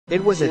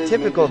It was a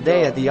typical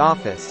day at the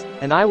office,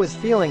 and I was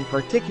feeling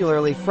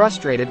particularly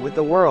frustrated with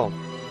the world.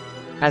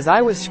 As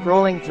I was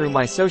scrolling through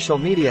my social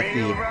media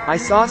feed, I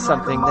saw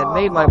something that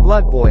made my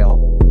blood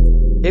boil.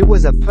 It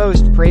was a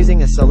post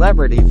praising a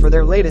celebrity for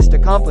their latest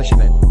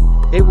accomplishment.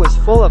 It was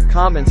full of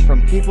comments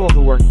from people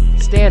who were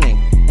standing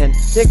and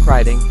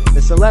ckriding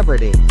the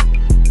celebrity.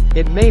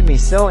 It made me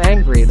so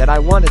angry that I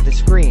wanted to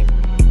scream.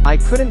 I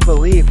couldn't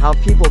believe how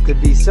people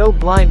could be so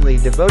blindly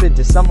devoted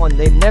to someone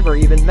they'd never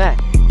even met.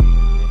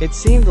 It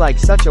seemed like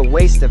such a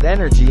waste of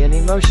energy and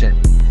emotion.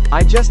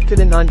 I just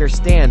couldn't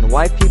understand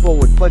why people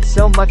would put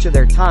so much of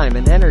their time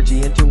and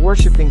energy into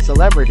worshipping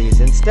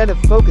celebrities instead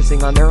of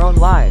focusing on their own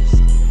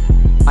lives.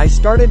 I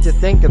started to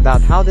think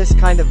about how this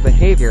kind of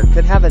behavior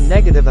could have a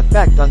negative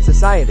effect on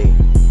society.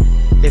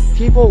 If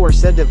people were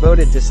so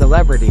devoted to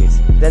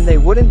celebrities, then they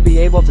wouldn't be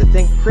able to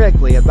think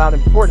critically about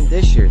important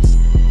issues.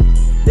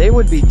 They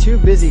would be too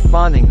busy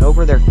fawning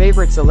over their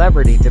favorite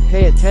celebrity to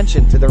pay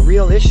attention to the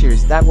real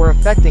issues that were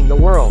affecting the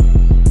world.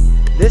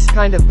 This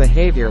kind of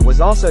behavior was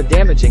also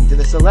damaging to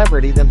the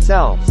celebrity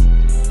themselves.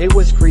 It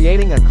was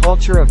creating a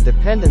culture of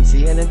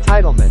dependency and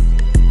entitlement.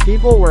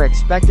 People were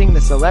expecting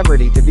the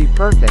celebrity to be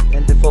perfect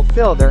and to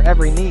fulfill their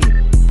every need.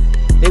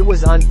 It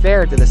was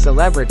unfair to the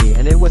celebrity,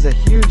 and it was a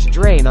huge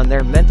drain on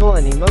their mental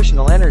and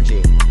emotional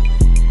energy.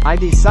 I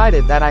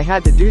decided that I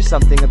had to do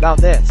something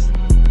about this.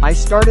 I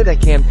started a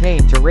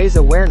campaign to raise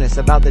awareness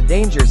about the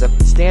dangers of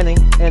standing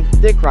and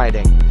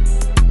ckriding.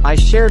 I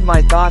shared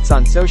my thoughts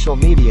on social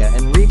media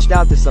and reached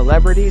out to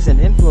celebrities and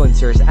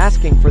influencers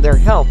asking for their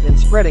help in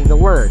spreading the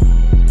word.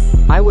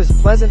 I was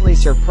pleasantly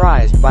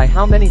surprised by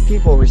how many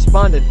people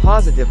responded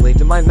positively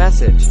to my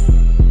message.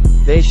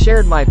 They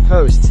shared my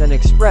posts and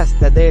expressed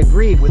that they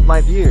agreed with my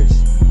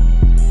views.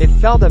 It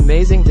felt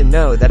amazing to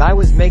know that I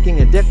was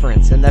making a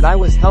difference and that I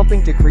was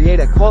helping to create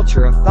a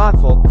culture of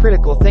thoughtful,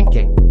 critical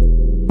thinking.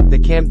 The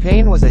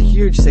campaign was a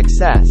huge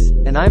success,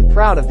 and I'm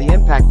proud of the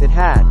impact it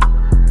had.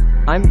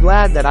 I'm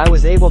glad that I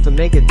was able to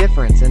make a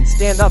difference and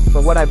stand up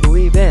for what I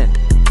believe in.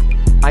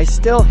 I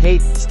still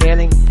hate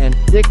standing and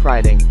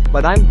ckriding,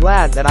 but I'm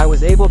glad that I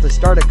was able to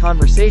start a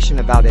conversation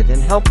about it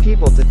and help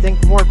people to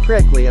think more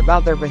critically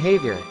about their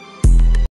behavior.